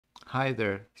Hi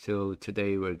there. So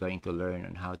today we're going to learn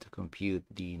on how to compute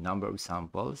the number of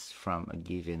samples from a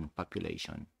given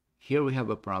population. Here we have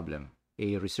a problem.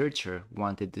 A researcher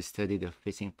wanted to study the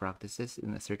fishing practices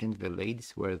in a certain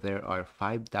village where there are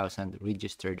 5,000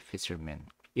 registered fishermen.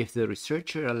 If the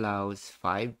researcher allows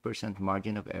 5%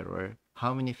 margin of error,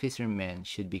 how many fishermen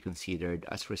should be considered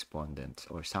as respondents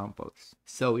or samples?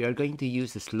 So we are going to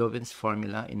use the Slovin's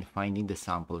formula in finding the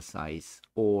sample size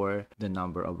or the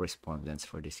number of respondents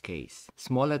for this case.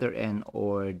 Small letter n,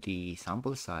 or the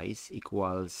sample size,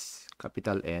 equals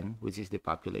capital N, which is the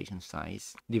population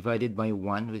size, divided by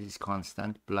 1, which is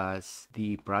constant, plus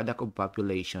the product of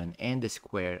population and the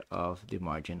square of the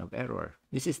margin of error.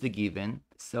 This is the given.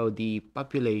 So the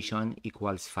population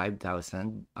equals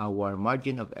 5,000. Our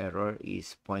margin of error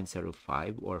is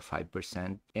 0.05 or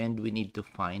 5%, and we need to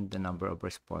find the number of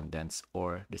respondents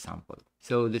or the sample.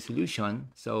 So the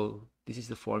solution, this is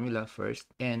the formula first.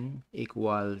 N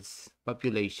equals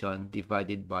population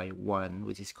divided by 1,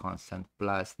 which is constant,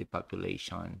 plus the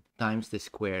population times the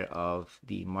square of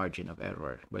the margin of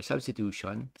error. By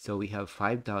substitution, so we have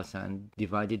 5,000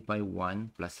 divided by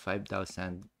 1 plus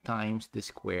 5,000 times the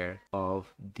square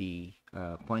of the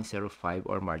 0.05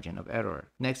 or margin of error.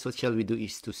 Next, what shall we do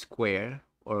is to square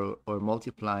or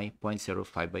multiply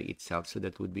 0.05 by itself, so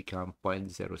that would become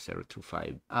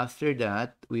 0.0025. After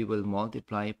that, we will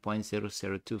multiply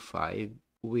 0.0025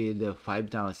 with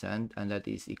 5,000, and that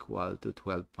is equal to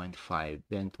 12.5.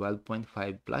 Then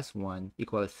 12.5 plus 1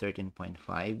 equals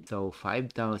 13.5. So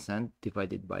 5,000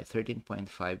 divided by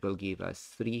 13.5 will give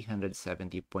us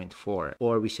 370.4.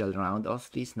 Or we shall round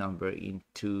off this number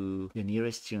into the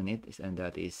nearest unit, and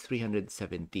that is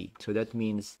 370. So that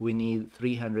means we need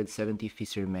 370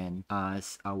 fishermen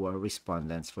as our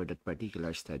respondents for that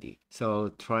particular study.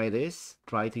 So try this.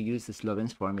 Try to use the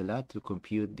Slovin's formula to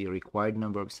compute the required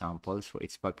number of samples for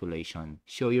its population.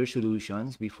 Show your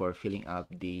solutions before filling up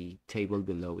the table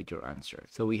below with your answer.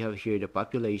 So we have here the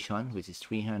population, which is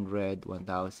 300,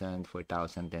 1,000,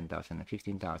 4,000, 10,000, and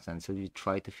 15,000. So you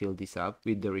try to fill this up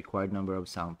with the required number of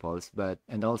samples,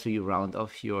 and also you round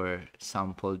off your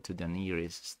sample to the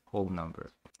nearest whole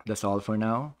number. That's all for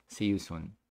now. See you soon.